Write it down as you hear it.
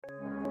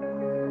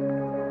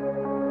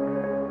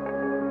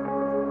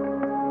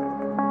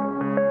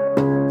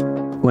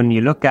when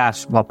you look at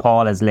what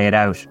Paul has laid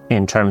out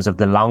in terms of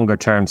the longer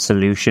term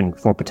solution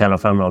for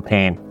patellofemoral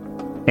pain,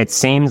 it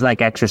seems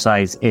like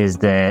exercise is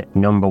the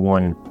number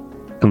one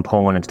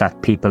component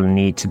that people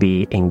need to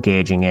be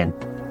engaging in.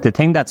 The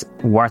thing that's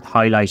worth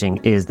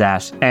highlighting is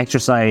that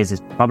exercise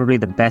is probably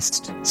the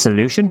best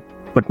solution,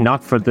 but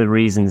not for the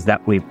reasons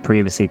that we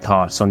previously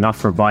thought, so not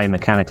for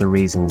biomechanical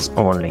reasons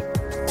only.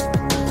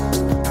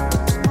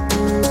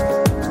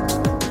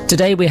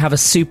 Today we have a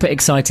super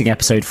exciting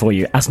episode for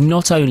you, as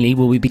not only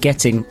will we be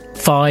getting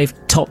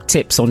 5 top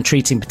tips on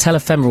treating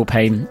patellofemoral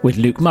pain with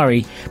Luke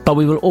Murray, but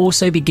we will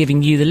also be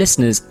giving you, the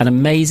listeners, an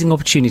amazing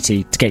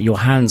opportunity to get your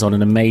hands on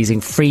an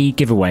amazing free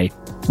giveaway.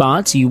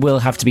 But you will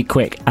have to be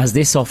quick, as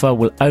this offer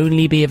will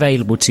only be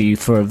available to you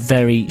for a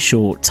very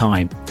short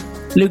time.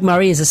 Luke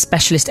Murray is a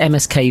specialist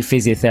MSK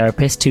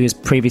physiotherapist who has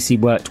previously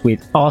worked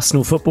with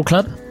Arsenal Football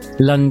Club,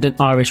 London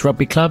Irish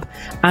Rugby Club,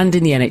 and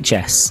in the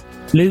NHS.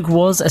 Luke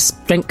was a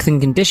strength and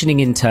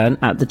conditioning intern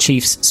at the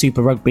Chiefs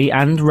Super Rugby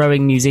and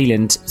Rowing New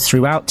Zealand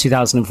throughout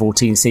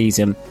 2014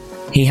 season.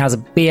 He has a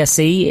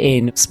BSc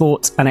in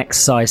Sport and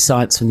Exercise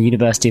Science from the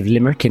University of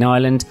Limerick in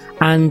Ireland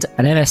and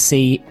an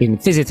MSc in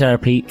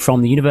Physiotherapy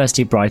from the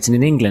University of Brighton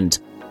in England.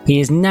 He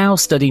is now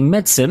studying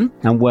medicine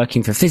and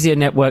working for Physio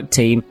Network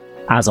team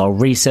as our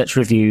research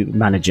review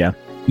manager.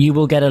 You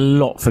will get a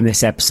lot from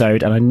this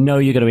episode and I know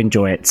you're going to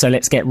enjoy it, so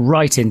let's get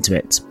right into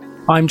it.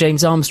 I'm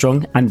James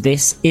Armstrong and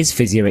this is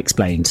Physio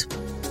Explained.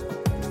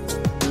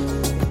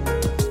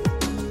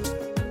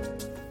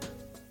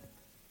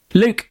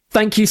 Luke,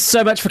 thank you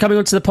so much for coming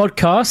onto the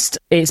podcast.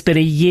 It's been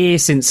a year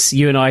since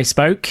you and I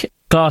spoke.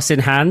 Glass in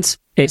hand,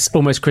 it's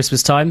almost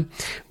Christmas time.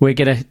 We're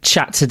going to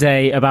chat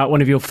today about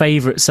one of your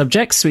favourite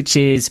subjects, which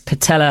is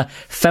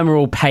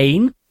patellofemoral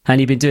pain. And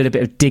you've been doing a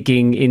bit of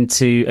digging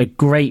into a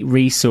great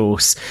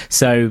resource.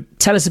 So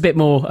tell us a bit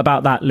more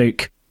about that,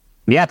 Luke.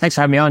 Yeah, thanks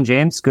for having me on,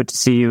 James. Good to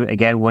see you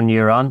again 1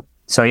 year on.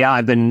 So yeah,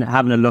 I've been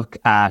having a look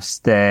at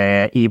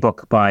the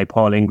ebook by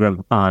Paul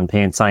Ingram on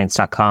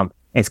painscience.com.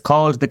 It's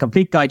called The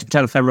Complete Guide to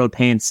Patellofemoral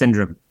Pain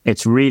Syndrome.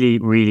 It's really,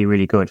 really,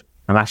 really good.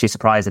 I'm actually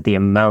surprised at the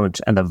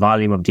amount and the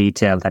volume of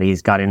detail that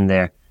he's got in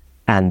there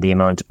and the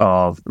amount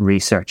of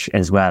research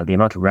as well. The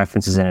amount of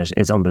references in it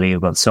is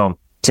unbelievable. So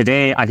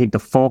today, I think the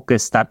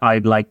focus that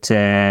I'd like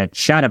to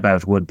chat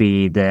about would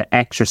be the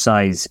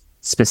exercise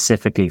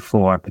specifically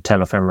for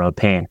patellofemoral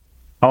pain.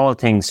 All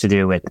things to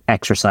do with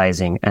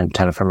exercising and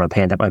patellofemoral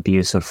pain that might be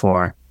useful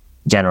for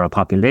general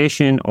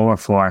population or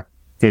for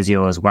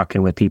physios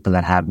working with people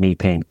that have knee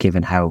pain,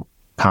 given how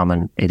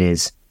common it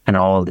is and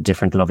all the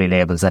different lovely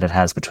labels that it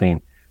has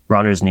between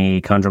runner's knee,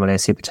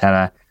 chondromalacia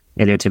patella,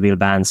 iliotibial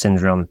band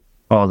syndrome,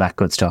 all that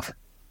good stuff.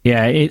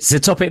 Yeah, it's a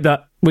topic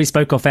that we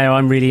spoke off air.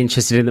 I'm really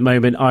interested in at the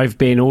moment. I've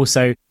been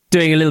also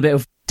doing a little bit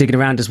of digging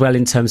around as well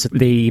in terms of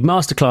the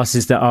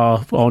masterclasses that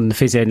are on the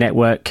Physio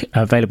Network,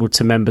 available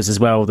to members as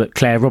well, that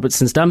Claire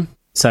Robertson's done.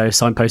 So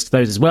signpost to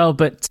those as well.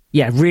 But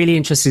yeah, really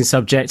interesting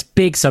subject,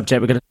 big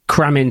subject. We're going to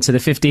cram into the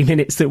 15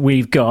 minutes that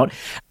we've got.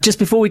 Just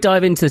before we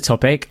dive into the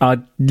topic,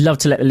 I'd love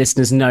to let the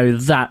listeners know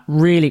that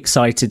really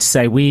excited to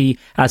say we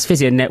as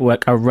Physio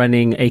Network are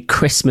running a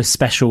Christmas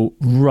special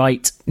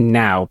right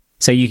now.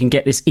 So you can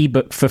get this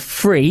ebook for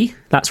free.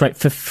 That's right,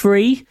 for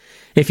free.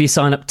 If you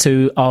sign up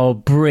to our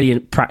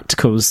brilliant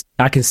practicals,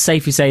 I can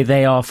safely say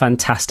they are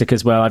fantastic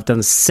as well. I've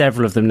done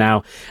several of them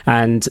now,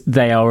 and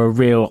they are a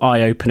real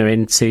eye-opener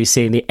into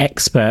seeing the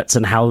experts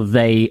and how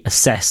they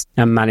assess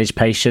and manage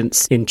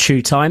patients in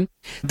true time.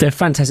 They're a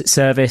fantastic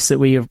service that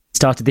we have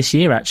started this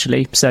year,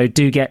 actually. So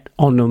do get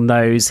on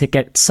those,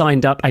 get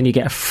signed up, and you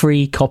get a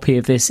free copy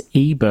of this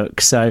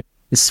ebook. So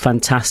it's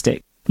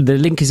fantastic. The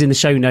link is in the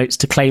show notes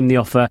to claim the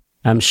offer.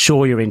 I'm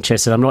sure you're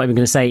interested. I'm not even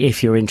going to say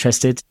if you're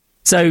interested.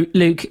 So,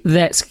 Luke,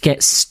 let's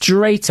get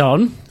straight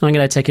on. I'm going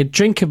to take a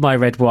drink of my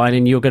red wine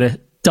and you're going to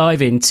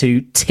dive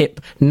into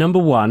tip number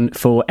 1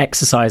 for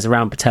exercise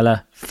around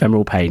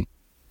patellofemoral pain.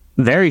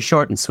 Very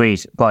short and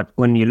sweet, but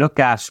when you look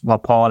at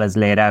what Paul has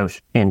laid out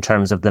in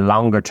terms of the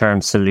longer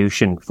term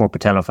solution for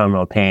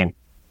patellofemoral pain,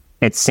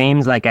 it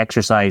seems like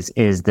exercise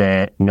is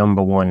the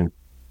number one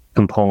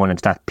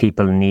component that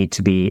people need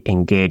to be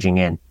engaging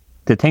in.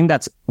 The thing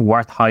that's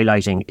worth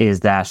highlighting is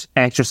that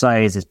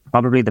exercise is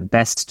probably the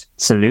best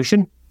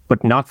solution,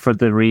 but not for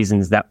the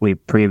reasons that we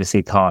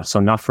previously thought. So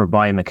not for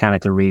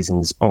biomechanical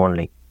reasons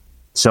only.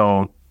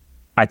 So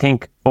I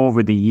think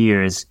over the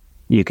years,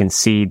 you can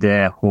see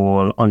the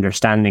whole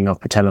understanding of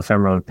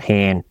patellofemoral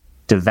pain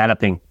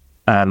developing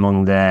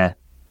among the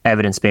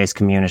evidence-based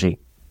community.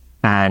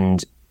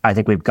 And I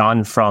think we've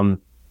gone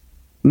from,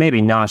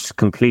 maybe not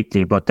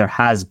completely, but there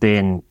has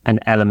been an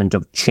element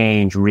of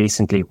change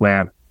recently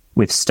where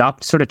we've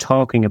stopped sort of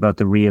talking about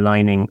the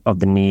realigning of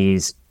the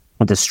knees,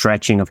 or the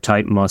stretching of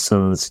tight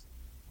muscles,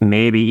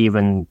 maybe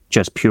even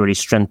just purely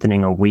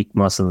strengthening of weak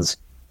muscles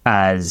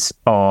as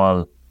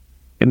all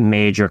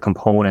major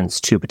components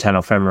to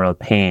patellofemoral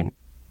pain.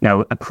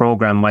 Now, a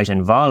program might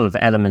involve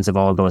elements of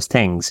all those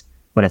things,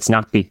 but it's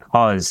not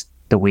because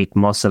the weak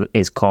muscle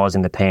is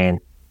causing the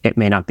pain. It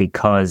may not be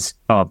because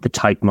of the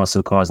tight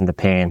muscle causing the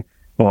pain,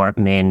 or it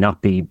may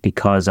not be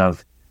because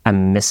of a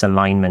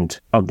misalignment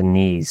of the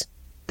knees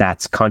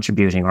that's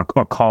contributing or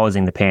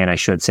causing the pain, I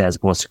should say, as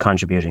opposed to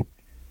contributing.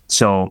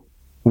 So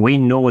we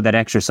know that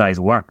exercise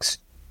works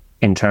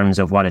in terms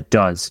of what it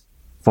does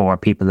for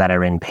people that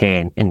are in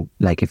pain. And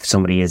like if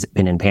somebody has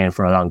been in pain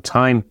for a long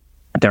time,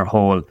 their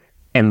whole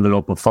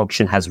envelope of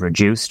function has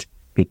reduced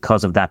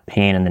because of that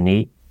pain in the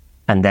knee.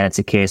 And then it's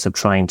a case of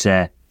trying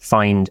to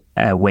find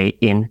a way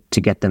in to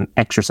get them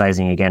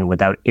exercising again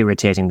without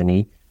irritating the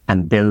knee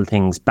and build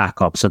things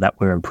back up so that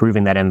we're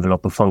improving that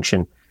envelope of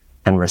function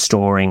and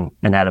restoring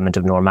an element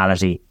of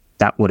normality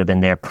that would have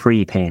been there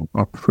pre-pain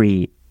or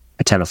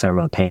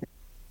pre-patellofemoral pain.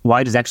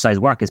 Why does exercise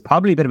work is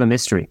probably a bit of a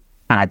mystery.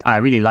 And I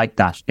really like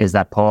that, is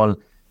that Paul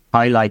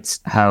highlights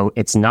how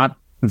it's not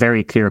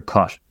very clear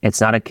cut.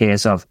 It's not a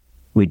case of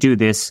we do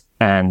this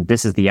and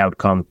this is the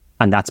outcome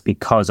and that's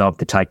because of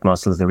the tight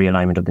muscles, the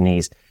realignment of the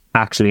knees.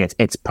 Actually,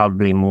 it's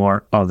probably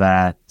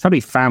probably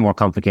far more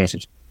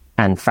complicated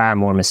and far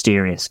more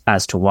mysterious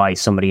as to why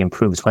somebody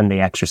improves when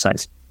they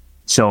exercise.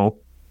 So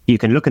you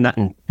can look at that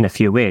in a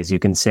few ways. You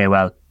can say,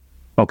 well,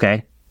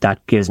 okay,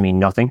 that gives me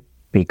nothing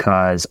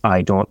because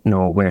I don't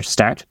know where to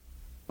start.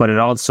 But it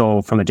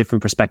also, from a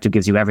different perspective,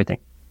 gives you everything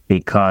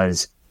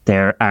because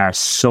there are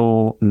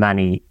so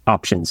many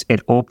options.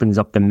 It opens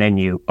up the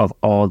menu of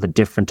all the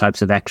different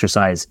types of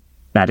exercise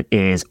that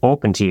is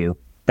open to you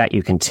that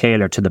you can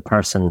tailor to the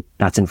person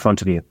that's in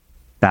front of you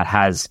that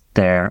has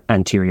their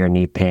anterior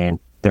knee pain,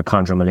 their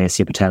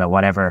chondromalacia patella,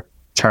 whatever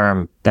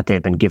term that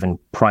they've been given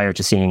prior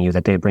to seeing you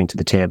that they bring to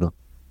the table.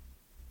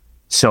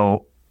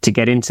 So to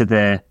get into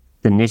the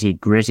nitty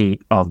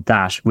gritty of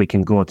that, we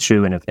can go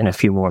through in a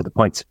few more of the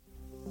points.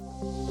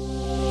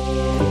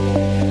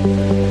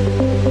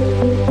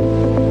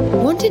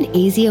 Want an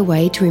easier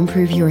way to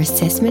improve your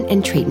assessment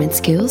and treatment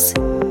skills?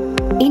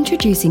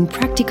 Introducing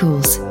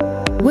Practicals,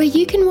 where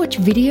you can watch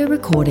video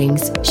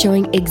recordings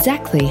showing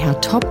exactly how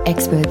top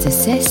experts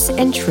assess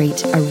and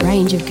treat a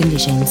range of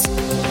conditions.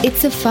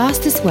 It's the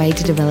fastest way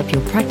to develop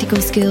your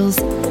practical skills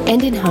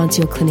and enhance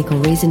your clinical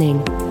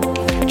reasoning.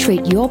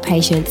 Treat your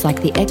patients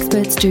like the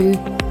experts do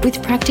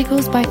with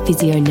Practicals by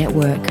Physio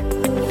Network.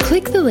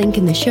 Click the link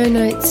in the show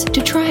notes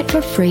to try it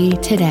for free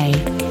today.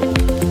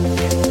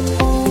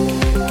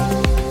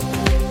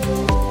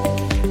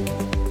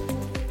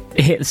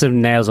 Hit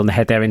some nails on the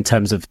head there in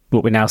terms of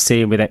what we're now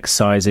seeing with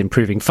exercise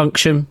improving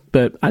function,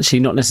 but actually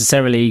not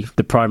necessarily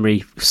the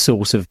primary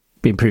source of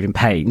improving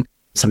pain,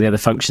 some of the other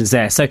functions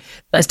there. So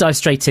let's dive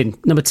straight in.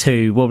 Number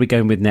 2, what are we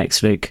going with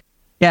next, Luke?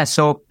 Yeah,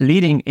 so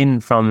leading in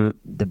from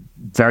the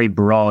very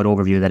broad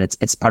overview that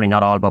it's probably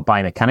not all about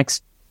biomechanics,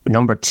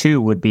 number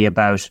 2 would be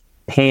about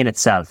pain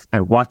itself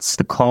and what's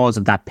the cause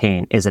of that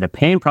pain. Is it a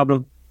pain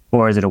problem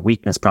or is it a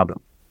weakness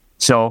problem?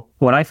 So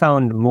what I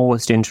found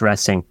most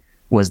interesting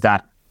was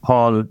that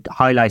Paul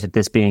highlighted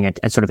this being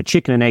a sort of a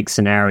chicken and egg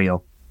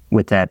scenario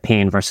with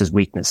pain versus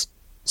weakness.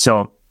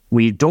 So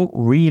we don't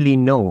really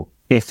know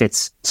if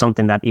it's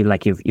something that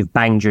you've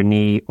banged your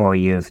knee or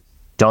you've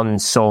done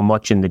so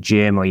much in the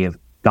gym or you've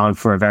gone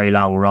for a very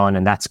long run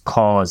and that's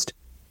caused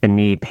the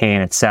knee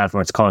pain itself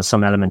or it's caused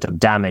some element of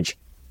damage.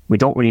 We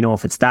don't really know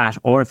if it's that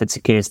or if it's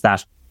a case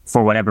that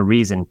for whatever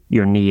reason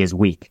your knee is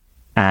weak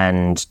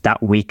and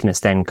that weakness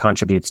then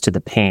contributes to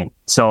the pain.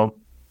 So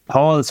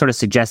Paul sort of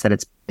suggests that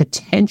it's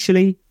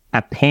potentially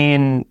a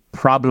pain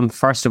problem,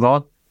 first of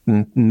all,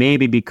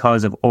 maybe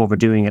because of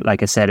overdoing it.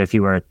 Like I said, if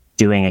you were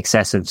doing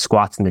excessive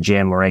squats in the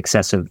gym or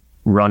excessive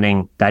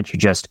running, that you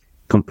just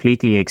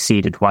completely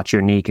exceeded what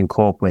your knee can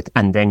cope with,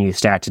 and then you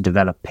start to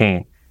develop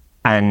pain.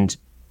 And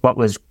what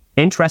was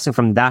interesting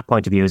from that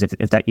point of view is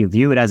if that you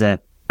view it as a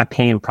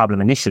pain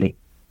problem initially,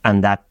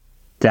 and that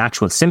the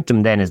actual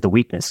symptom then is the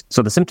weakness.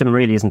 So the symptom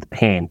really isn't the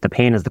pain. The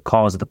pain is the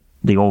cause of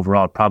the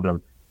overall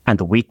problem. And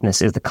the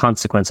weakness is the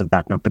consequence of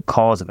that, not the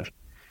cause of it.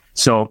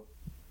 So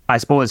I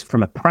suppose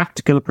from a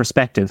practical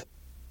perspective,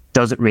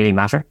 does it really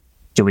matter?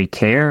 Do we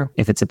care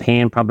if it's a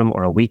pain problem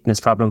or a weakness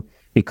problem?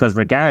 Because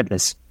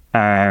regardless,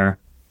 our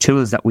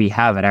tools that we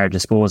have at our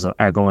disposal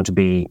are going to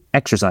be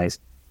exercise.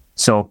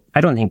 So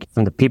I don't think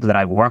from the people that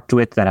I've worked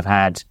with that have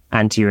had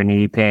anterior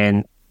knee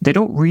pain, they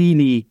not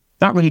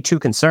really too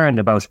concerned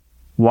about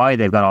why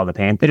they've got all the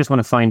pain. They just want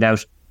to find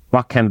out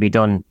what can be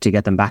done to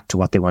get them back to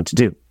what they want to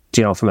do,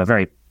 from a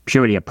very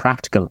purely a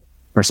practical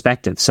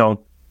perspective.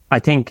 So I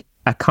think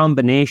a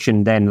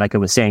combination then, like I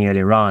was saying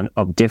earlier on,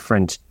 of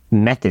different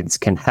methods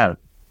can help.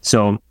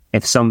 So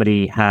if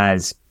somebody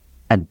has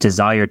a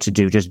desire to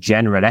do just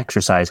general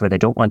exercise where they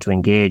don't want to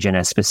engage in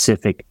a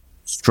specific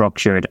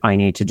structured, I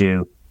need to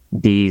do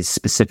these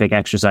specific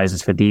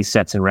exercises for these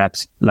sets and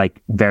reps,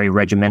 like very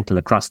regimental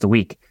across the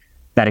week,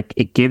 that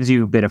it gives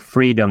you a bit of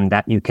freedom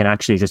that you can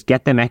actually just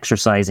get them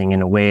exercising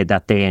in a way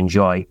that they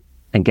enjoy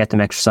and get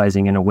them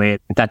exercising in a way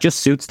that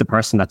just suits the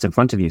person that's in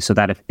front of you. So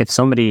that if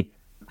somebody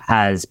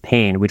has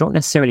pain, we don't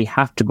necessarily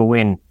have to go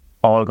in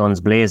all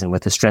guns blazing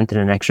with a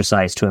strengthening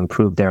exercise to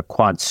improve their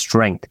quad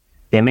strength.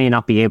 They may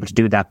not be able to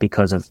do that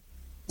because of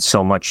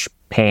so much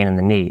pain in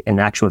the knee. In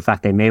actual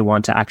fact, they may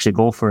want to actually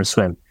go for a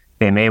swim.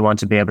 They may want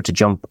to be able to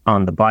jump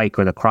on the bike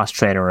or the cross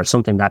trainer or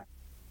something that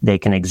they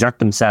can exert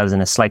themselves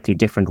in a slightly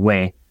different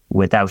way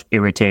without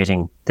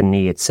irritating the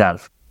knee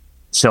itself.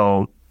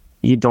 So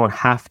you don't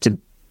have to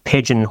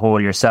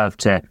pigeonhole yourself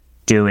to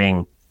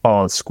doing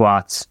all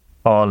squats,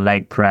 all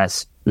leg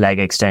press, leg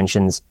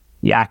extensions.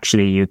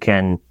 You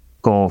can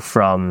go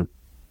from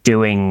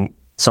doing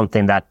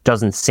something that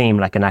doesn't seem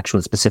like an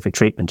actual specific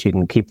treatment. You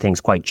can keep things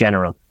quite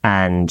general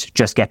and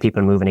just get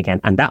people moving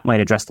again. And that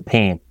might address the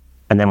pain.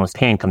 And then once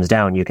pain comes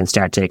down, you can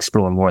start to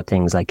explore more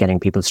things like getting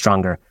people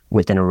stronger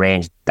within a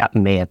range that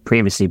may have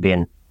previously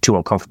been too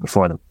uncomfortable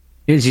for them.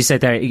 As you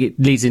said there, it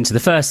leads into the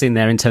first thing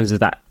there in terms of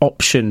that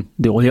option.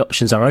 All the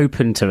options are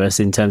open to us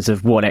in terms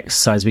of what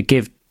exercise we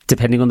give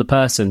depending on the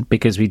person,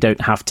 because we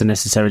don't have to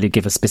necessarily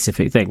give a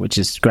specific thing, which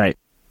is great.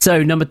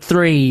 So number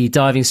 3,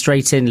 diving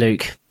straight in,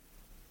 Luke.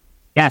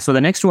 Yeah, so the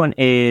next one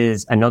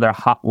is another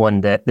hot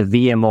one, the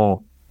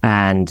VMO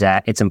and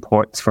its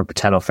importance for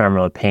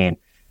patellofemoral pain.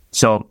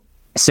 So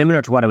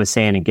similar to what I was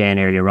saying again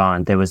earlier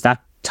on, there was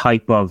that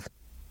type of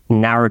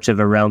narrative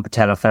around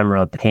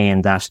patellofemoral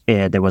pain that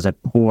there was a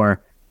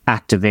poor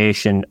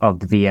activation of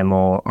the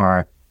VMO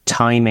or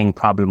timing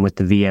problem with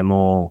the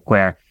VMO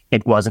where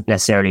it wasn't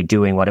necessarily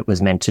doing what it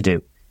was meant to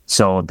do.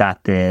 So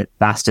that the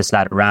vastus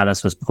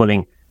lateralis was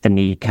pulling the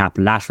kneecap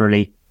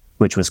laterally,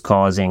 which was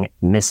causing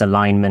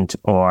misalignment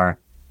or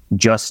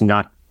just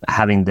not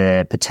having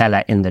the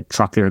patella in the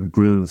trochlear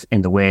groove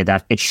in the way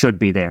that it should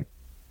be there.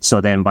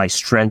 So then by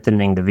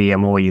strengthening the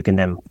VMO, you can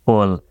then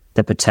pull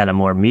the patella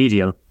more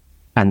medial,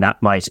 and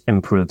that might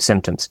improve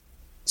symptoms.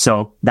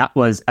 So that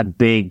was a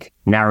big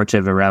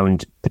narrative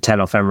around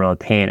patellofemoral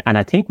pain. And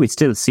I think we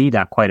still see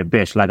that quite a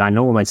bit. Like I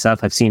know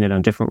myself, I've seen it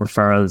on different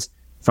referrals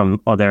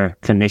from other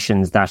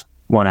clinicians that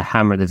want to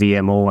hammer the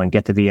VMO and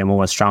get the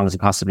VMO as strong as they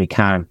possibly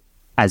can,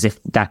 as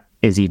if that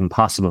is even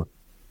possible.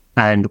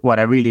 And what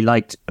I really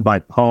liked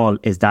about Paul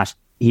is that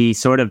he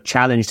sort of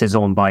challenged his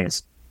own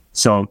bias.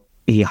 So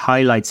he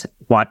highlights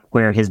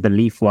where his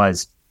belief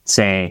was,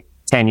 say,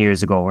 10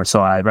 years ago or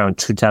so, around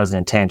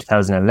 2010,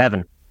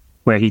 2011,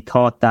 where he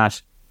thought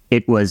that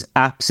it was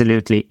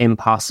absolutely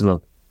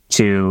impossible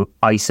to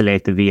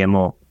isolate the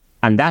VMO.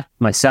 And that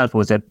myself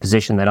was a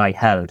position that I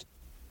held.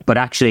 But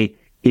actually,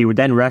 he would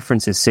then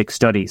references 6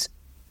 studies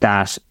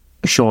that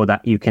show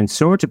that you can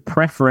sort of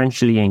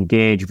preferentially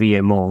engage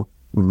VMO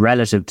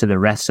relative to the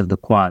rest of the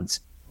quads.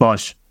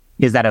 But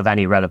is that of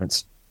any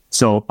relevance?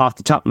 So off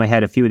the top of my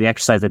head, a few of the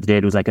exercises that I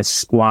did was like a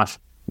squat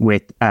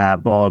with a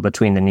ball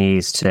between the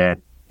knees to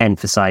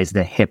emphasize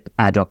the hip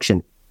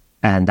adduction.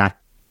 And that,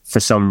 for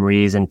some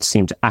reason,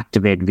 seemed to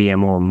activate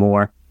VMO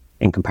more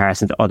in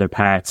comparison to other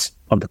parts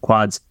of the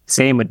quads.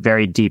 Same with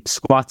very deep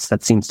squats.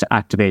 That seems to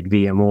activate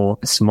VMO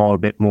a small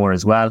bit more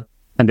as well.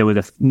 And there was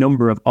a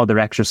number of other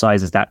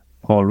exercises that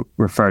Paul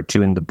referred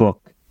to in the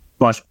book.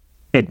 But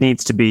it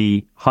needs to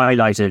be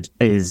highlighted,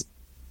 is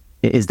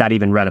that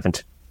even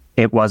relevant?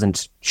 It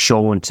wasn't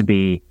shown to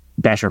be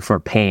better for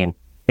pain.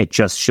 It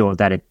just showed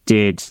that it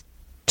did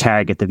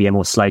target the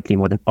VMO slightly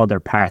more than other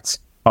parts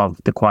of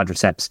the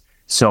quadriceps.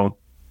 So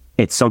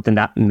it's something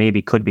that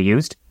maybe could be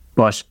used,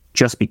 but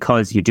just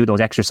because you do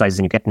those exercises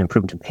and you get an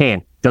improvement in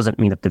pain doesn't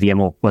mean that the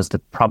VMO was the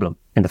problem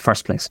in the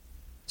first place.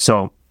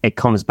 So it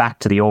comes back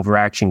to the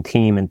overarching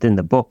theme within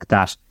the book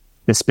that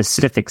the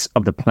specifics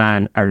of the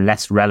plan are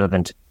less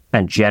relevant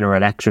and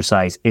general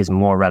exercise is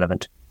more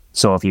relevant.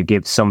 So if you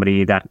give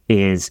somebody that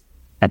is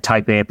a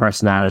type A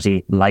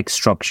personality, likes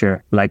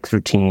structure, likes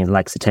routine,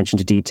 likes attention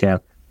to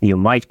detail, you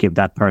might give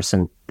that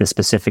person the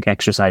specific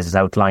exercises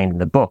outlined in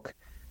the book,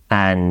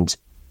 and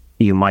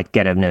you might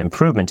get an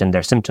improvement in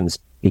their symptoms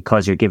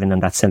because you're giving them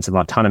that sense of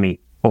autonomy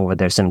over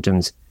their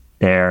symptoms.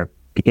 They're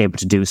able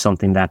to do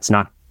something that's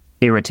not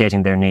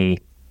irritating their knee.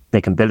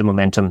 They can build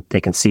momentum,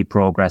 they can see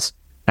progress,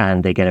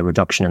 and they get a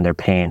reduction in their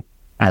pain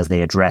as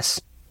they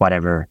address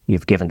whatever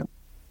you've given them.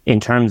 In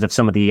terms of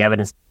some of the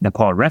evidence that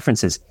Paul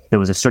references, there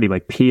was a study by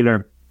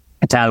Peeler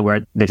et al.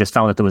 Where they just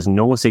found that there was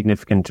no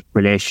significant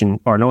relation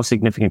or no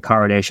significant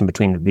correlation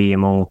between the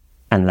VMO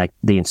and like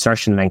the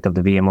insertion length of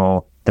the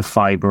VMO, the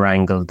fiber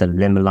angle, the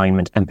limb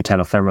alignment, and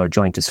patellofemoral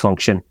joint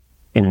dysfunction.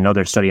 In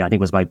another study, I think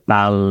it was by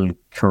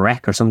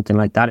Balcarec or something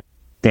like that,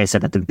 they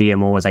said that the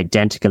VMO was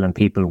identical in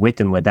people with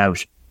and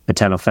without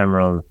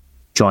patellofemoral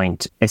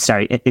joint,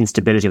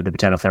 instability of the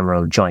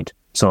patellofemoral joint.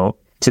 So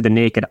to the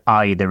naked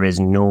eye, there is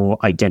no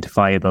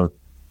identifiable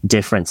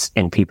difference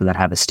in people that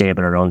have a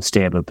stable or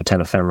unstable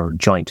patellofemoral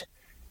joint.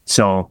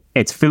 So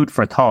it's food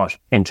for thought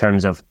in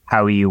terms of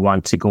how you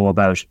want to go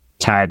about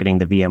targeting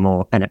the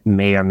VMO, and it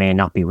may or may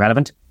not be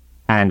relevant.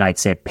 And I'd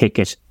say pick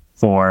it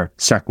for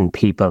certain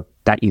people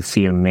that you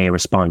feel may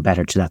respond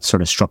better to that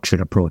sort of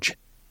structured approach.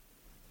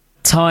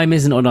 Time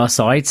isn't on our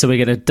side, so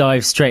we're going to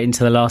dive straight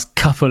into the last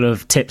couple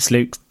of tips,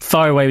 Luke.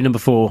 Fire away with number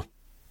 4.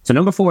 So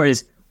number 4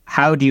 is,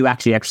 how do you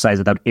actually exercise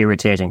without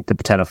irritating the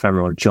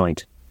patellofemoral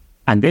joint?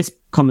 And this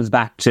comes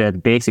back to the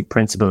basic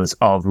principles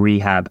of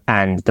rehab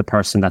and the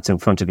person that's in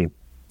front of you.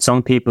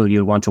 Some people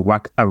you'll want to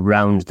work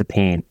around the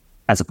pain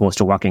as opposed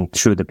to working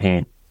through the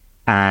pain.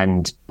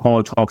 And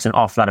Paul talks an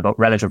awful lot about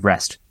relative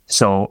rest.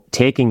 So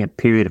taking a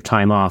period of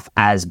time off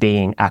as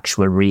being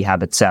actual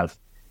rehab itself.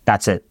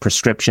 that's a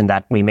prescription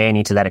that we may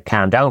need to let it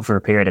calm down for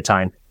a period of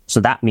time. So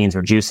that means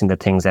reducing the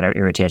things that are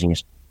irritating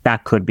it.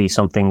 That could be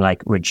something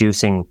like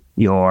reducing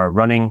your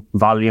running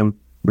volume,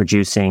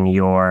 reducing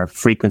your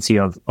frequency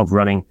of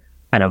running,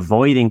 and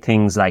avoiding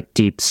things like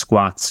deep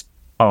squats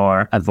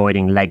or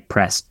avoiding leg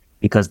press,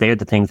 because they're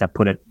the things that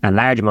put a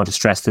large amount of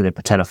stress through the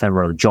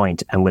patellofemoral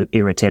joint and will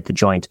irritate the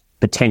joint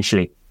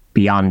potentially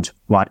beyond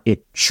what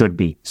it should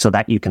be, so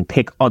that you can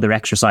pick other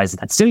exercises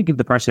that still give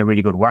the person a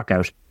really good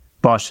workout,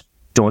 but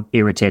don't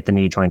irritate the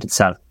knee joint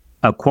itself.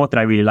 A quote that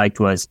I really liked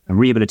was,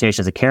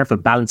 rehabilitation is a careful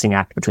balancing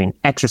act between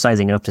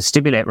exercising enough to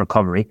stimulate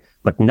recovery,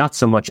 but not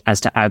so much as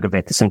to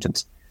aggravate the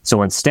symptoms.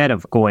 So instead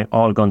of going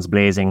all guns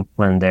blazing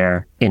when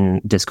they're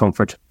in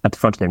discomfort at the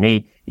front of their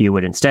knee, you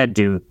would instead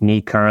do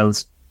knee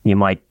curls, you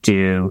might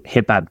do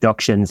hip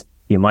abductions,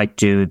 you might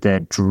do the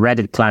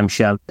dreaded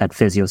clamshell that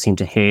physios seem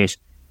to hate.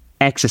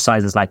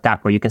 Exercises like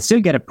that where you can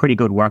still get a pretty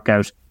good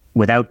workout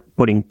without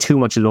putting too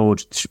much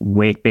load,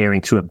 weight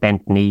bearing through a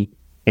bent knee,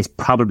 is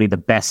probably the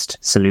best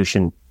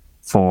solution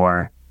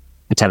for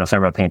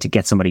patellofemoral pain to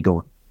get somebody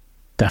going.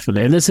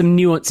 Definitely. And there's some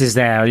nuances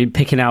there. I mean,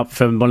 picking out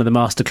from one of the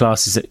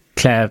masterclasses that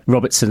Claire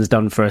Robertson's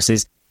done for us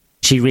is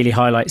she really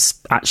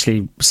highlights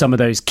actually some of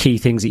those key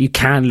things that you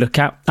can look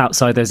at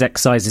outside those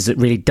exercises that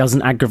really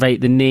doesn't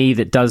aggravate the knee,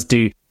 that does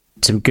do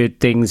some good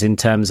things in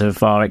terms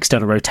of our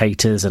external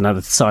rotators and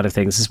other side of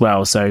things as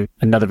well. So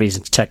another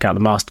reason to check out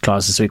the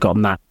masterclasses we've got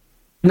on that.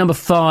 Number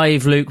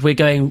 5, Luke, we're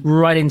going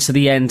right into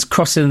the end,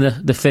 crossing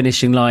the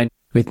finishing line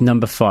with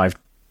number 5.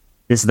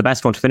 This is the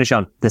best one to finish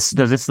on. This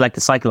is like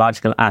the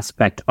psychological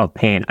aspect of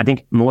pain. I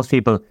think most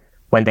people,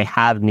 when they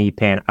have knee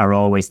pain, are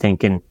always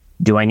thinking,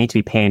 do I need to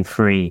be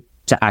pain-free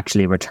to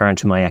actually return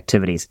to my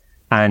activities?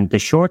 And the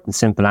short and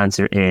simple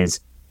answer is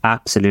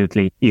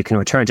absolutely. You can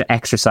return to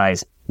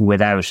exercise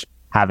without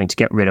having to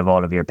get rid of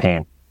all of your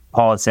pain.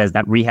 Paul says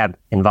that rehab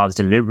involves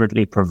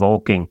deliberately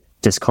provoking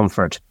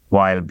discomfort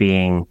while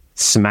being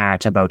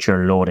smart about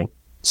your loading.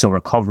 So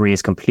recovery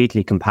is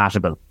completely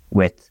compatible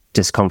with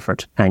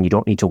discomfort, and you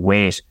don't need to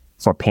wait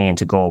for pain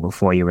to go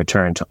before you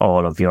return to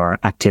all of your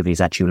activities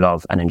that you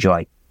love and enjoy.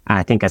 And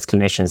I think as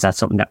clinicians, that's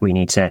something that we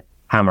need to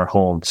hammer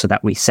home so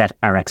that we set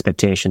our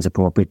expectations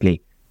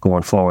appropriately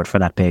going forward for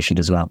that patient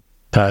as well.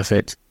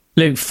 Perfect.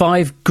 Luke,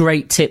 5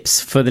 great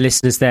tips for the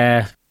listeners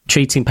there,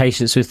 treating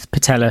patients with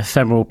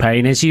patellofemoral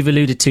pain. As you've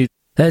alluded to,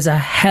 there's a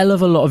hell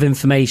of a lot of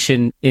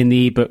information in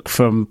the ebook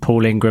from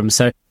Paul Ingram.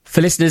 So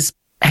for listeners,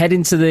 head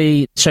into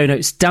the show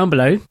notes down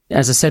below.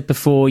 As I said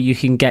before, you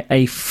can get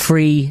a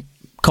free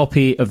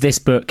copy of this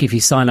book if you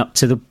sign up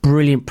to the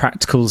Brilliant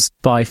Practicals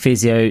by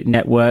Physio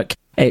Network.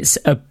 It's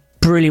a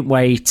brilliant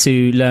way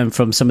to learn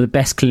from some of the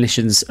best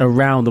clinicians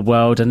around the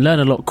world and learn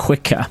a lot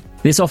quicker.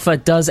 This offer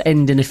does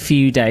end in a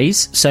few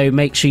days, so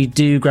make sure you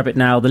do grab it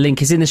now. The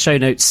link is in the show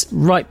notes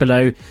right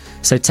below,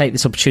 so take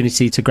this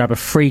opportunity to grab a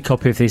free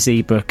copy of this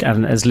ebook.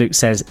 And as Luke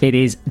says, it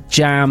is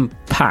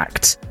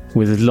jam-packed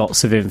with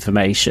lots of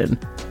information.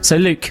 So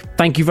Luke,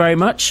 thank you very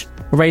much.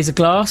 Raise a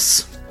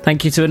glass.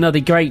 Thank you to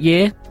another great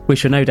year. We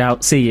shall no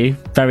doubt see you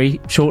very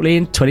shortly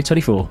in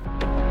 2024.